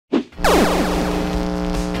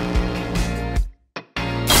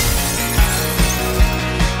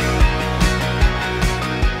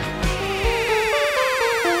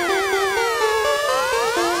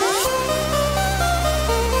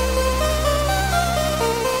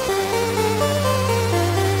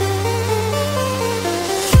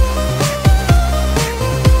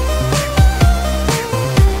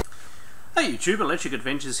YouTube, Electric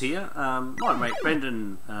Adventures here. My mate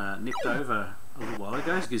Brendon nipped over a little while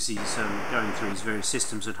ago because he's going through his various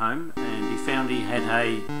systems at home, and he found he had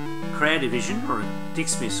a CreatiVision, or a Dick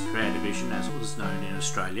Smith Creativision as it was known in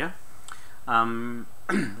Australia. And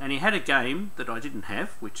he had a game that I didn't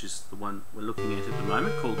have, which is the one we're looking at the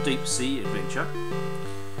moment, called Deep Sea Adventure.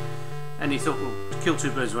 And he thought, well, to kill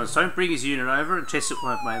two birds with one stone, bring his unit over and test it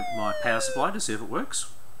with my power supply to see if it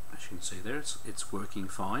works. As you can see there, it's working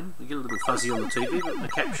fine. We get a little fuzzy on the TV, but the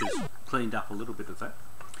capture's cleaned up a little bit of that.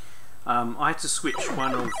 I had to switch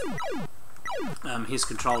one of his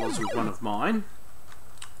controllers with one of mine.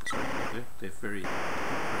 So they're very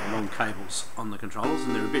long cables on the controllers,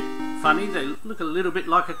 and they're a bit funny. They look a little bit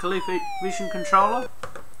like a ColecoVision controller.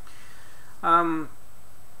 And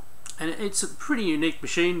it's a pretty unique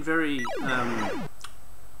machine, very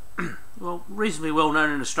well, reasonably well known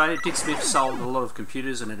in Australia. Dick Smith sold a lot of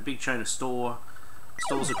computers and had a big chain of stores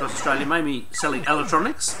across Australia, mainly selling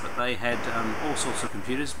electronics, but they had all sorts of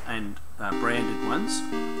computers and branded ones.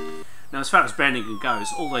 Now, as far as branding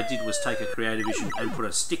goes, all they did was take a CreatiVision and put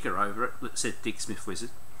a sticker over it that said Dick Smith Wizard.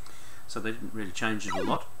 So they didn't really change it a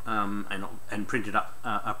lot, and printed up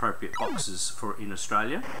appropriate boxes for it in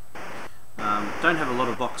Australia. Don't have a lot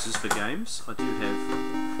of boxes for games. I do have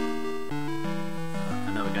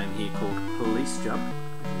another game here called Police Jump,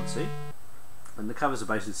 you can see. And the covers are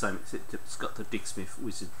basically the same, except it's got the Dick Smith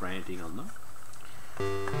Wizard branding on them.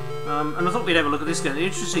 And I thought we'd have a look at this game.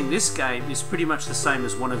 Interesting, this game is pretty much the same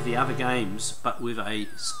as one of the other games, but with a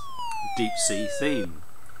deep sea theme.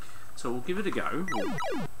 So we'll give it a go.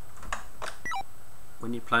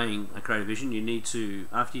 When you're playing a CreatiVision, you need to,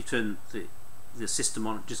 after you turn the system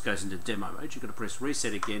on, it just goes into demo mode. You've got to press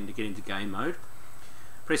reset again to get into game mode.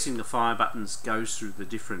 Pressing the fire buttons goes through the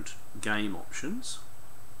different game options,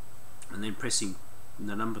 and then pressing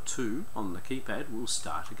the number 2 on the keypad will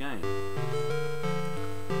start a game.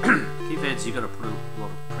 Keypads, you've got to put a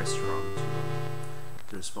lot of pressure on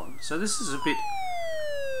to respond. So this is a bit,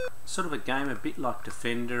 sort of a game a bit like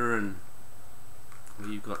Defender, and where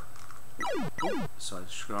you've got side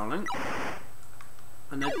scrolling.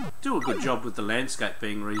 And they do a good job with the landscape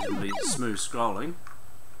being reasonably smooth scrolling.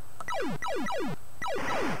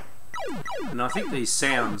 And I think these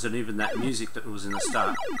sounds and even that music that was in the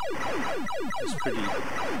start is pretty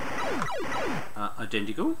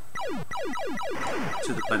identical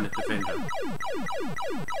to the Planet Defender.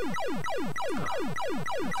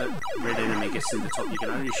 If that red enemy gets in the top, you can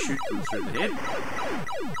only shoot them through the head.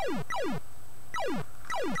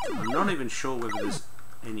 I'm not even sure whether there's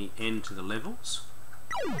any end to the levels.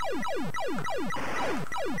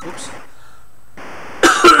 Oops.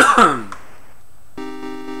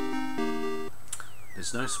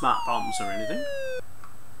 There's no smart bombs or anything.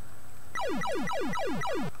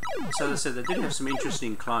 So as I said, they did have some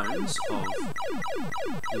interesting clones of,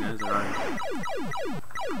 you know, their own.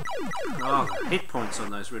 Oh, the hit points on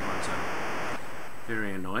those red ones are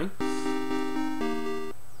very annoying.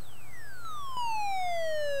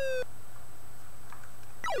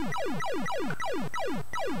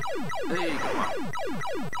 There you go.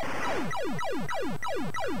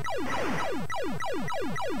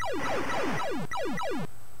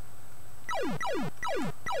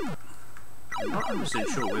 I'm not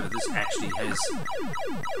 100% sure whether this actually has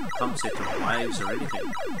a concept of waves or anything.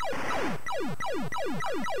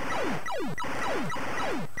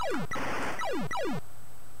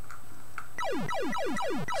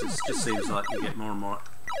 It just seems like you get more and more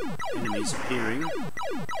enemies appearing.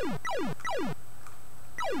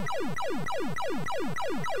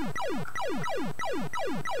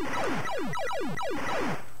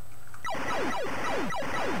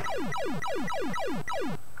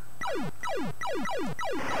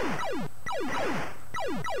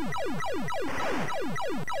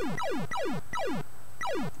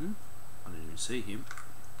 I didn't even see him.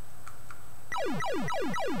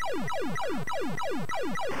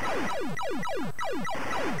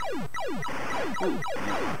 Ooh,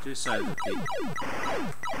 I do say that the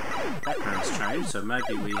background's changed, so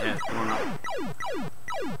maybe we have gone up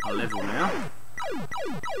a level now.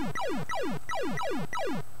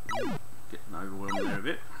 Getting overwhelmed there a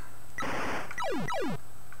bit.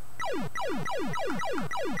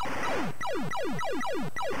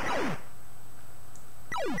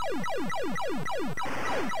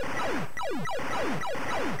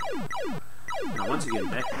 Now once again,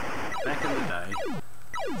 back in the day,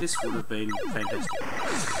 this would have been fantastic.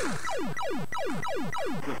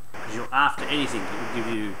 Because you're after anything that would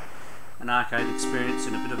give you an arcade experience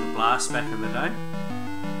and a bit of a blast back in the day.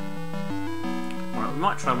 Alright, we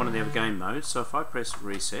might try one of the other game modes. So if I press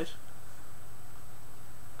reset,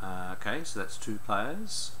 okay, so that's 2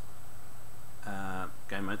 players.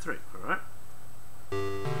 game mode 3. Alright.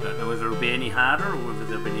 Don't know whether it'll be any harder or whether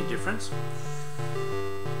there'll be any difference.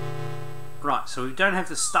 Right, so we don't have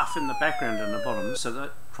the stuff in the background and the bottom, so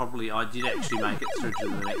that probably I did actually make it through to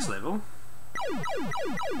the next level.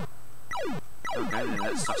 Okay, then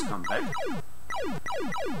that stuff's come back.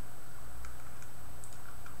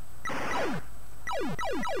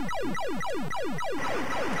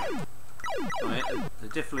 Oh yeah, they're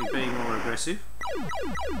definitely being more aggressive.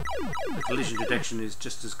 The collision detection is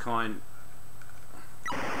just as kind.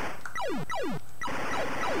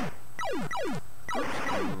 Oops.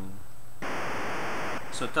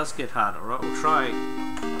 So it does get harder. Right, we'll try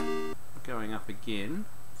going up again.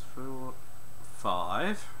 4,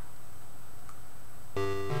 5.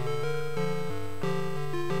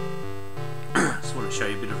 Just want to show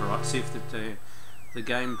you a bit of variety, see if the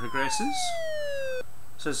game progresses.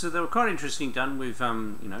 So they were quite interesting, done with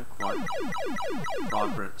you know, quite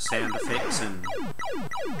vibrant sound effects and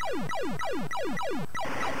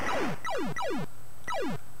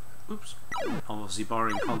oops, obviously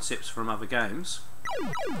borrowing concepts from other games.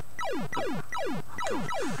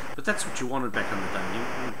 But that's what you wanted back in the day.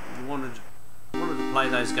 You wanted to play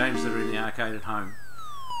those games that are in the arcade at home.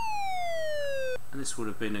 And this would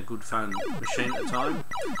have been a good fun machine at the time.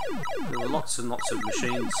 There were lots and lots of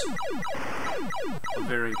machines of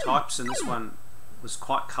varying types, and this one was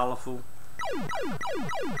quite colourful.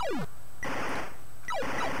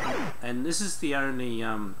 And this is the only,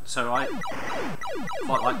 so I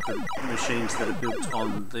quite like the machines that are built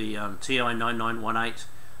on the TI-9918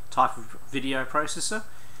 type of video processor,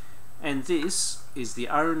 and this is the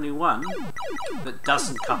only one that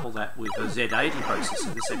doesn't couple that with a Z80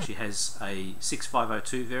 processor. This actually has a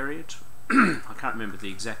 6502 variant. I can't remember the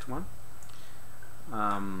exact one,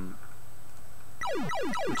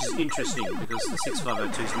 which is interesting because the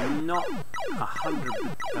 6502 is not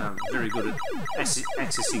 100 very good at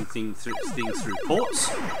accessing things through ports,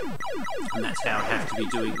 and that's how it have to be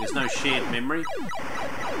doing. There's no shared memory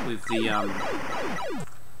with the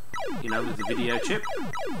you know, with the video chip.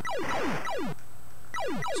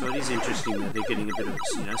 So it is interesting that they're getting a bit of,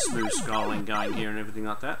 you know, smooth scrolling going here and everything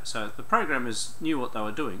like that. So the programmers knew what they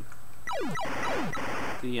were doing.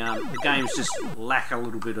 The games just lack a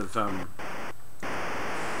little bit of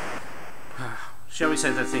shall we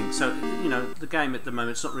say that thing. So, you know, the game at the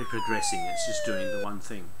moment, it's not really progressing, it's just doing the one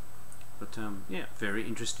thing. But yeah, very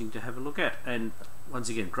interesting to have a look at. And once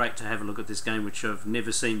again, great to have a look at this game, which I've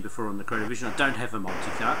never seen before on the ColecoVision. I don't have a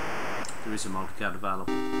multi-cart. There is a multi-cart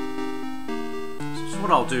available. So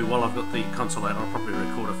what I'll do while I've got the console out, I'll probably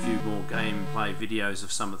record a few more gameplay videos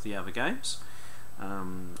of some of the other games.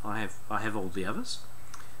 I have all the others.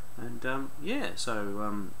 And yeah,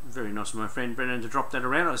 so very nice of my friend Brendon to drop that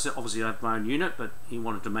around. I said, obviously I have my own unit, but he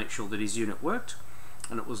wanted to make sure that his unit worked.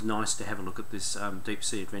 And it was nice to have a look at this deep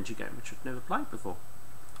sea adventure game, which I've never played before.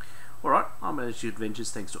 Alright, I'm Unearthed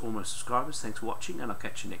Adventures. Thanks to all my subscribers. Thanks for watching, and I'll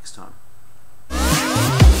catch you next time.